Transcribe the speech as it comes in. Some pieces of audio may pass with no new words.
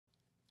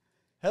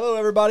Hello,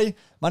 everybody.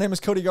 My name is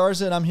Cody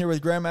Garza, and I'm here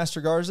with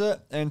Grandmaster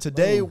Garza. And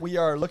today we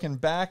are looking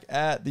back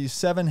at the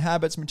 7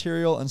 Habits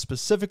material and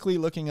specifically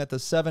looking at the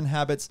 7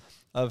 Habits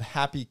of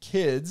Happy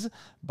Kids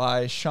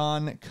by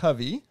Sean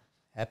Covey.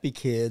 Happy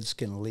kids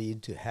can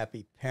lead to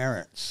happy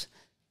parents.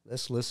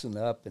 Let's listen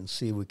up and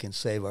see if we can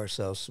save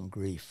ourselves some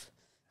grief.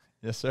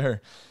 Yes,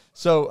 sir.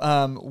 So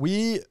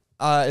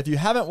if you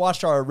haven't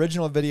watched our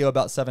original video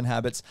about 7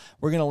 habits,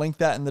 we're going to link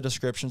that in the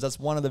descriptions. That's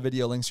one of the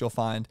video links you'll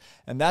find.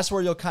 And that's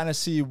where you'll kind of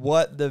see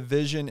what the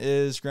vision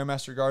is,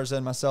 Grandmaster Garza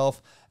and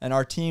myself, and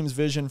our team's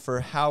vision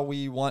for how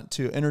we want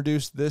to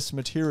introduce this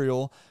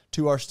material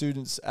to our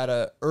students at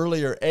an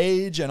earlier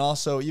age, and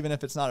also even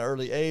if it's not an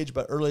early age,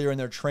 but earlier in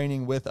their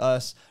training with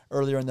us,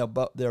 earlier in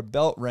their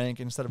belt rank,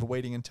 instead of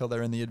waiting until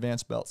they're in the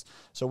advanced belts.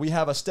 So we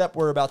have a step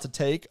we're about to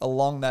take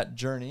along that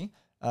journey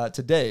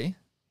today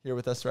here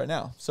with us right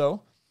now.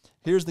 So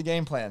here's the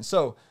game plan.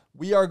 So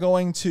we are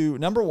going to,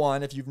 number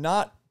one, if you've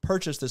not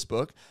purchased this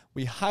book,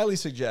 we highly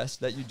suggest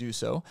that you do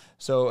so.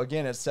 So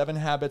again, it's 7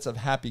 Habits of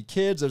Happy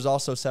Kids. There's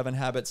also 7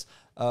 Habits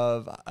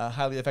of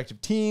Highly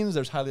Effective Teens.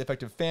 There's Highly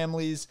Effective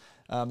Families.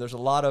 There's a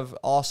lot of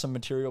awesome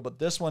material, but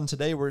this one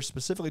today, we're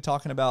specifically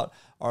talking about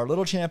our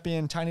little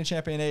champion, tiny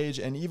champion age,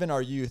 and even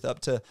our youth up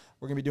to,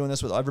 we're going to be doing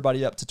this with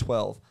everybody up to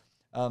 12.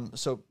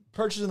 So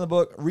purchasing the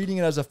book, reading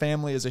it as a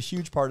family is a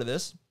huge part of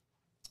this.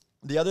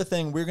 The other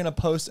thing we're going to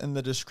post in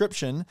the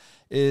description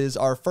is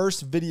our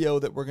first video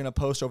that we're going to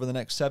post over the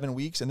next 7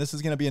 weeks, and this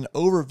is going to be an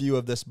overview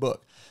of this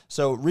book.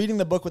 So reading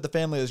the book with the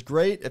family is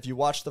great. If you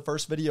watch the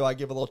first video, I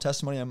give a little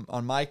testimony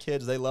on my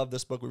kids. They love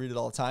this book. We read it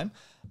all the time.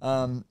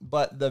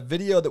 But the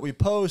video that we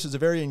post is a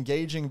very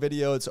engaging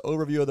video. It's an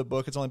overview of the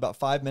book. It's only about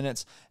 5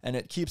 minutes, and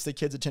it keeps the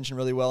kids' attention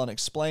really well and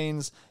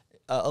explains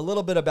a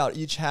little bit about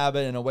each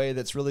habit in a way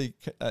that's really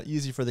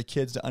easy for the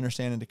kids to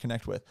understand and to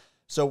connect with.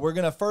 So we're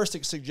going to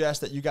first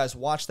suggest that you guys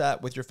watch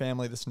that with your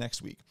family this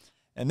next week.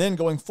 And then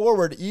going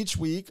forward, each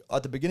week,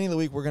 at the beginning of the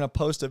week, we're going to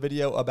post a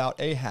video about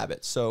a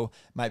habit. So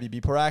it might be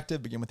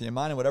proactive, begin with the in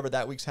mind, and whatever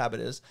that week's habit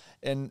is.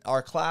 In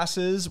our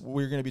classes,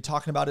 we're going to be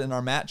talking about it in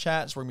our mat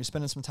chats. We're going to be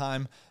spending some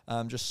time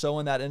just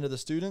sewing that into the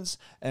students.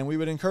 And we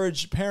would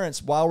encourage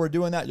parents, while we're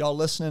doing that, y'all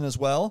listening as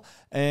well,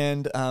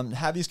 and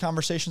have these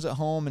conversations at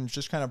home and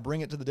just kind of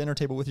bring it to the dinner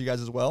table with you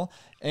guys as well.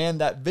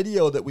 And that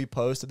video that we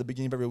post at the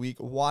beginning of every week,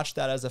 watch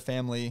that as a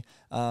family.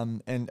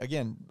 And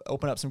again,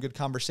 open up some good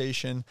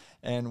conversation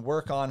and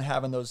work on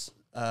having those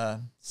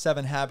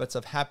 7 habits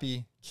of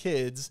happy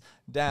kids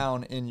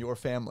down in your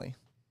family.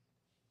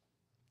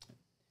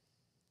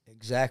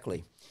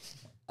 Exactly.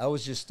 I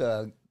was just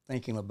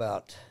thinking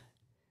about,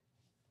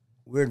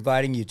 we're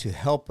inviting you to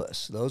help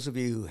us. Those of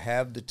you who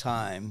have the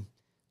time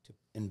to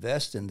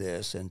invest in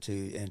this and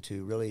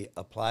to really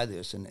apply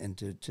this and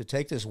to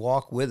take this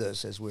walk with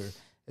us as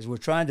we're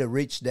trying to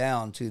reach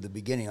down to the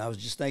beginning. I was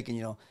just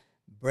thinking,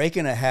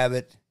 breaking a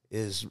habit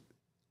is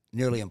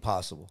nearly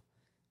impossible.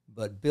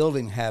 But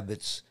building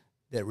habits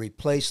that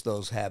replace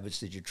those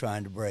habits that you're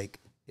trying to break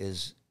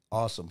is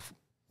awesome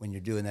when you're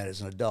doing that as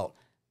an adult.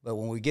 But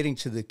when we're getting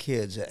to the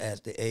kids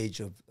at the age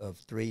of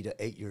 3 to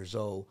 8 years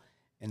old,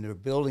 and they're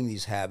building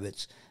these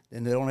habits,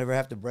 then they don't ever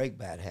have to break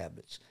bad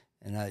habits.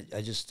 And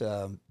I just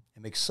am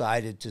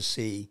excited to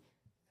see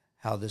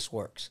how this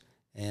works.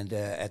 And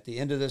at the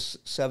end of this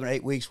 7 or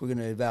 8 weeks, we're going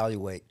to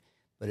evaluate.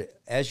 But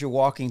as you're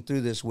walking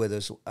through this with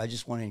us, I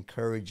just want to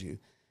encourage you.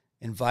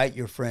 Invite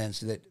your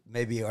friends that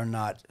maybe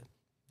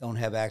don't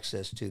have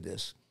access to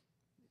this.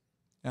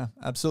 Yeah,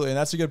 absolutely. And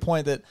that's a good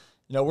point that,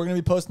 we're going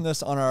to be posting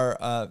this on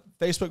our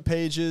Facebook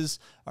pages,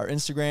 our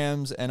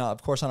Instagrams, and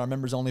of course on our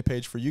members only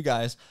page for you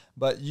guys.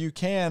 But you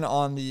can,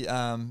 on the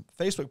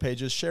Facebook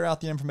pages, share out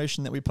the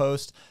information that we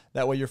post.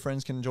 That way your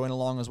friends can join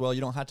along as well.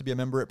 You don't have to be a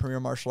member at Premier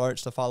Martial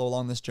Arts to follow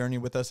along this journey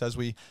with us as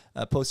we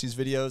post these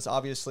videos.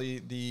 Obviously,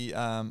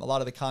 a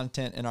lot of the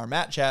content in our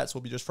mat chats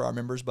will be just for our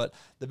members, but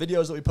the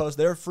videos that we post,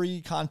 they're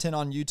free content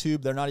on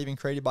YouTube. They're not even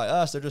created by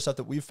us. They're just stuff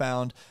that we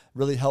found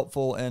really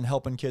helpful in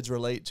helping kids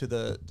relate to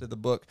the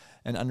book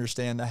and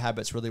understand the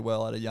habits really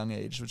well at a young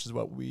age, which is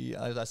what we,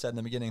 as I said in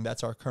the beginning,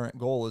 that's our current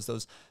goal, is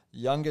those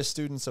youngest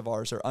students of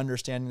ours are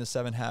understanding the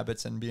 7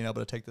 habits and being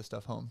able to take this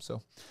stuff home.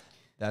 So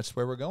that's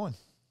where we're going.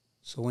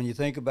 So when you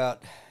think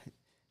about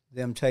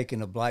them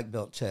taking a black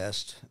belt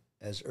test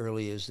as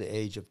early as the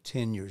age of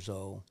 10 years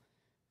old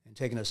and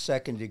taking a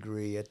second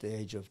degree at the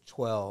age of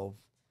 12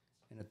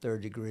 and a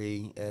third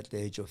degree at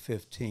the age of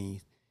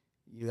 15,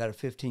 you got a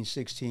 15,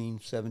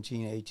 16,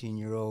 17,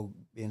 18-year-old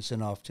being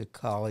sent off to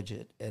college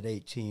at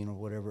 18 or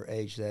whatever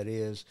age that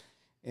is.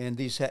 And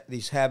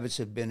these habits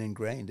have been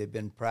ingrained. They've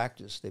been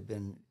practiced. They've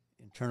been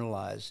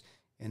internalized.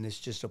 And it's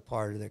just a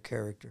part of their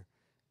character.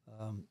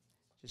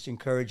 Just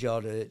encourage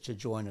y'all to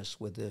join us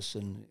with this.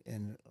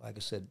 And like I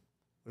said,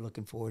 we're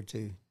looking forward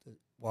to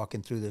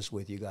walking through this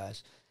with you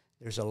guys.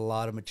 There's a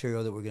lot of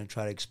material that we're going to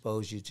try to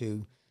expose you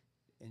to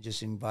and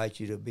just invite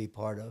you to be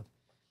part of.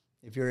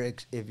 If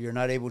you're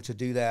not able to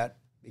do that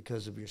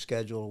because of your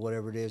schedule or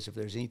whatever it is, if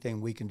there's anything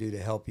we can do to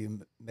help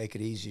you make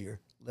it easier,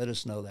 let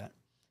us know that,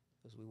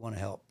 because we want to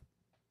help.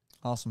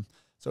 Awesome.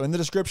 So in the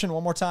description,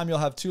 one more time, you'll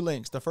have 2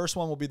 links. The first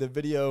one will be the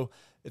video.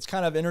 It's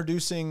kind of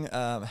introducing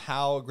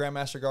how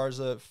Grandmaster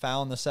Garza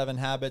found the 7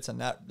 habits and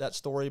that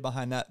story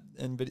behind that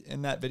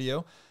in that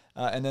video.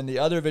 And then the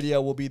other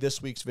video will be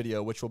this week's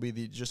video, which will be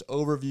the just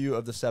overview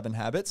of the 7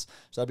 habits.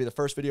 So that'll be the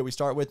first video we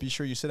start with. Be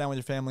sure you sit down with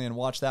your family and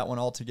watch that one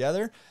all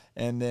together.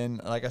 And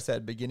then, like I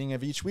said, beginning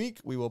of each week,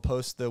 we will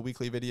post the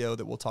weekly video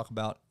that we'll talk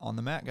about on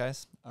the mat,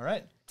 guys. All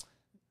right.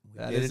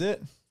 That is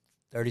it.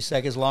 30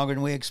 seconds longer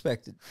than we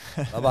expected.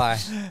 Bye-bye.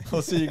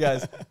 We'll see you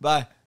guys.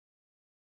 Bye.